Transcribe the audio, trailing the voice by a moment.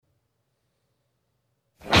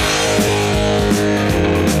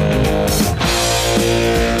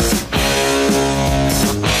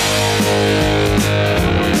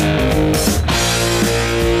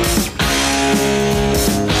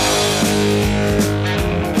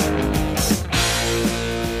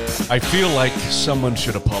I feel like someone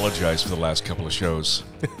should apologize for the last couple of shows.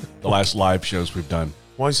 The last live shows we've done.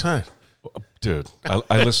 Why's that? Dude,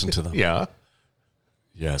 I listened to them. Yeah.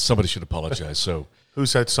 Yeah, somebody should apologize. So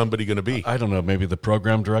who's that somebody going to be? I don't know, maybe the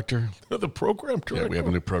program director? The program director? Yeah, we have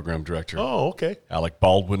a new program director. Oh, okay. Alec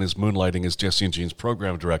Baldwin is moonlighting as Jesse and Jean's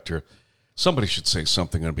program director. Somebody should say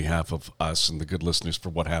something on behalf of us and the good listeners for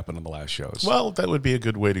what happened in the last shows. Well, that would be a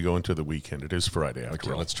good way to go into the weekend. It is Friday.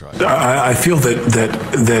 Okay, let's try. I feel that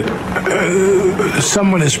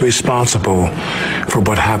someone is responsible for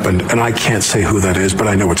what happened, and I can't say who that is, but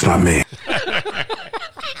I know it's not me.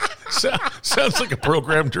 Sounds like a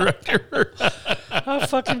program director. How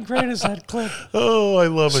fucking great is that clip? Oh, I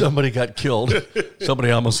love it. Somebody got killed. Somebody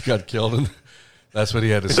almost got killed, and that's what he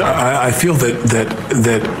had to say. I feel that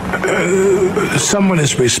someone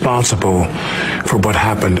is responsible for what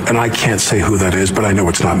happened, and I can't say who that is, but I know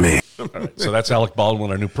it's not me. All right, so that's Alec Baldwin,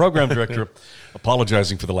 our new program director,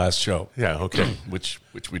 apologizing for the last show. Yeah, okay. which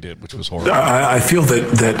we did, which was horrible. I feel that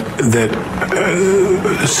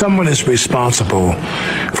someone is responsible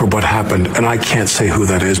for what happened, and I can't say who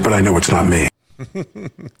that is, but I know it's not me.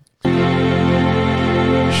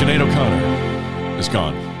 Sinead O'Connor is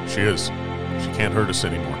gone. She is. She can't hurt us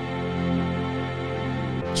anymore.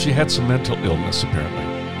 She had some mental illness, apparently.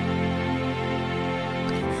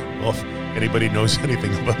 Well, if anybody knows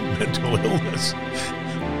anything about mental illness,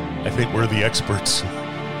 I think we're the experts.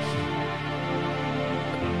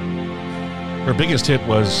 Her biggest hit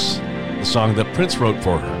was the song that Prince wrote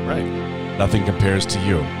for her. Right. Nothing Compares to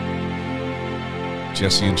You.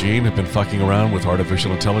 Jesse and Jean have been fucking around with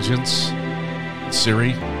artificial intelligence,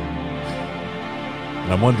 Siri,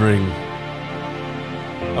 and I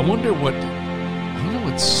wonder what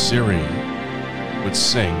Siri would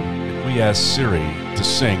sing if we asked Siri to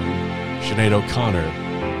sing Sinead O'Connor,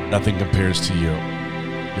 Nothing Compares to You.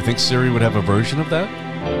 You think Siri would have a version of that?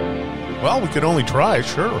 Well, we could only try,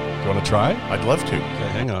 sure. Do you want to try? I'd love to. Okay,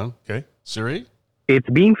 hang on. Okay. Siri? It's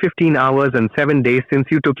been 15 hours and 7 days since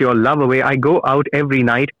you took your love away. I go out every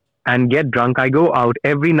night and get drunk. I go out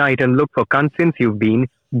every night and look for cunt since you've been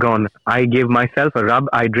gone. I give myself a rub.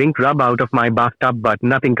 I drink rub out of my bathtub, but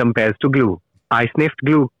nothing compares to glue. I sniffed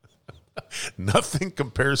glue. Nothing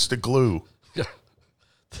compares to glue.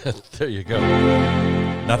 There you go.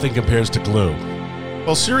 Nothing compares to glue.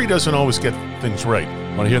 Well, Siri doesn't always get things right.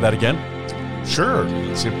 Want to hear that again? Sure.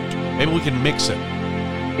 Let's see. Maybe we can mix it.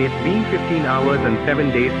 It's been 15 hours and 7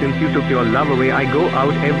 days since you took your love away. I go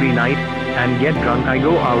out every night and get drunk. I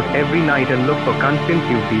go out every night and look for cunt since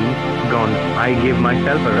you've been gone. I give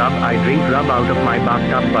myself a rub. I drink rub out of my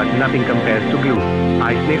bathtub, but nothing compares to glue.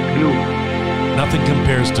 I sniffed glue. Nothing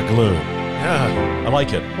compares to glue. Yeah. I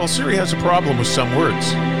like it. Well, Siri has a problem with some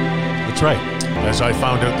words. That's right. As I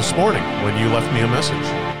found out this morning when you left me a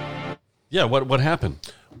message. Yeah, what happened?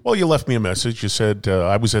 Well, you left me a message. You said,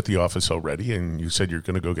 I was at the office already, and you said you're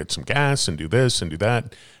going to go get some gas and do this and do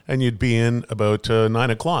that, and you'd be in about 9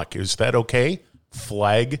 o'clock. Is that okay?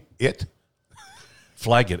 Flag it?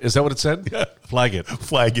 Flag it. Is that what it said? Yeah. Flag it.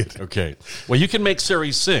 Flag it. Okay. Well, you can make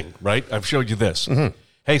Siri sing, right? I've showed you this. Mm-hmm.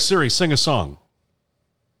 Hey, Siri, sing a song.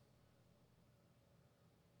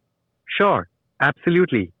 Sure.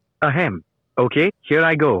 Absolutely. Ahem. Okay, here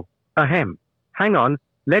I go. Ahem. Hang on.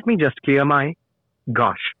 Let me just clear my...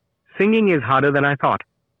 Gosh. Singing is harder than I thought.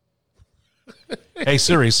 Hey,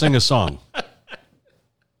 Siri, sing a song.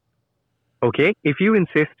 Okay, if you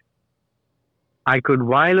insist. I could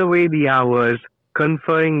while away the hours,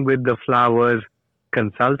 conferring with the flowers,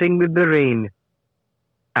 consulting with the rain.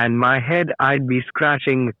 And my head I'd be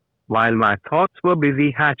scratching, while my thoughts were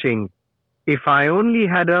busy hatching. If I only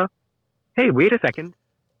had a... Hey, wait a second.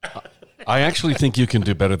 I actually think you can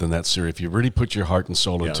do better than that, Siri, if you really put your heart and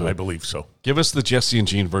soul into it. I believe so. Give us the Jesse and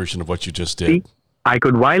Jean version of what you just did. See, I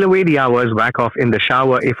could while away the hours, whack off in the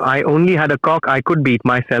shower. If I only had a cock, I could beat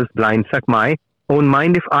myself blind, suck my own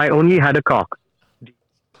mind if I only had a cock.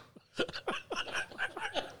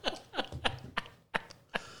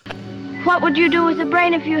 What would you do with a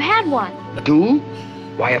brain if you had one? Do?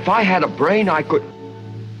 Why, if I had a brain, I could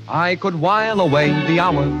while away the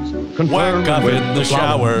hours, Whack up with in the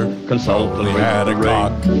shower, consult with had a the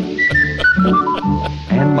cock.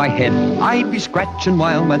 and my head I'd be scratching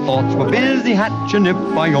while my thoughts were busy hatching. If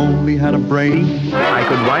I only had a brain, I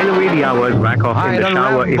could while away the hours, whack off in the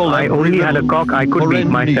shower. If I only had a cock, I could beat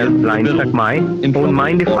myself blind, suck my own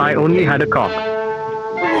mind if I only had a cock.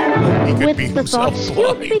 With the thoughts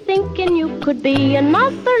you'd be thinking you could be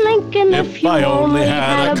another Lincoln if you I only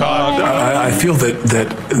had a cock. brain. I feel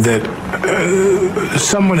that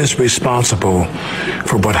someone is responsible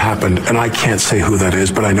for what happened, and I can't say who that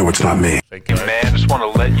is, but I know it's not me. Thank God. Man, just want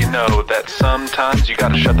to let you know that sometimes you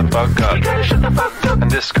gotta shut the fuck up. You gotta shut the fuck up. And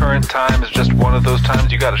this current time is just one of those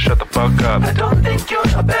times you gotta shut the fuck up. I don't think you're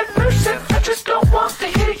a bad person. I just don't want to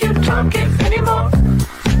hear you talking anymore.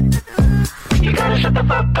 You gotta shut the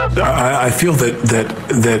fuck up. I feel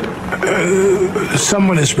that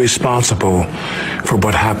someone is responsible for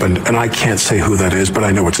what happened, and I can't say who that is, but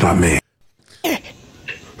I know it's not me.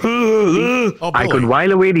 Oh, I could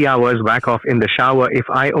while away the hours, whack off in the shower. If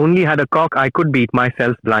I only had a cock, I could beat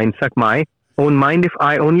myself blind, suck my own mind if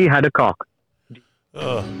I only had a cock.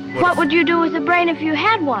 What would you do with a brain if you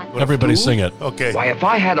had one? Everybody sing it. Okay. Why, if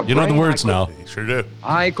I had a You know the brain, words now. Sure do.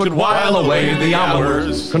 I could while away the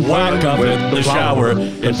hours, Whack up in the shower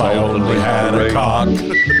if I only had a cock.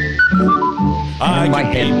 I In my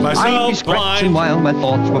could head, beat I'd be myself scratching blind while my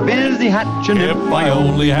thoughts were busy hatching. if I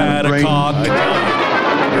only had a brain. cock.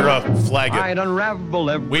 You're a flag I'd it. unravel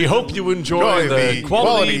every We hope you enjoy the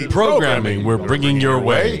quality programming we're bringing your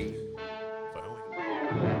way.